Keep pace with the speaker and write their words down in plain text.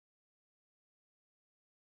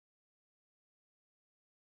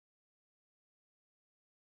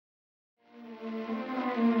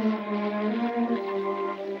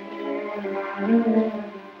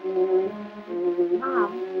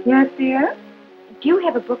dear? Do you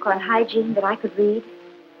have a book on hygiene that I could read?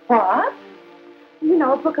 What? You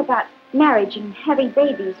know, a book about marriage and having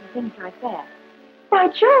babies and things like that. Why,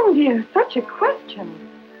 Joan, dear, such a question.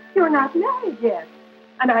 You're not married yet,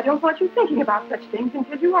 and I don't want you thinking about such things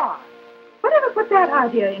until you are. Whatever put that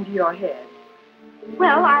idea into your head?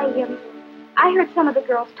 Well, I heard some of the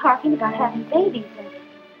girls talking about having babies, and,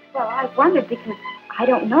 well, I wondered because I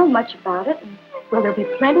don't know much about it. And... Well, there'll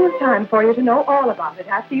be plenty of time for you to know all about it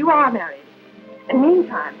after you are married. And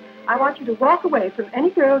meantime, I want you to walk away from any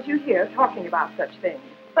girls you hear talking about such things.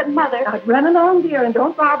 But, Mother... Now, run along, dear, and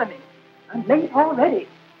don't bother me. I'm late already.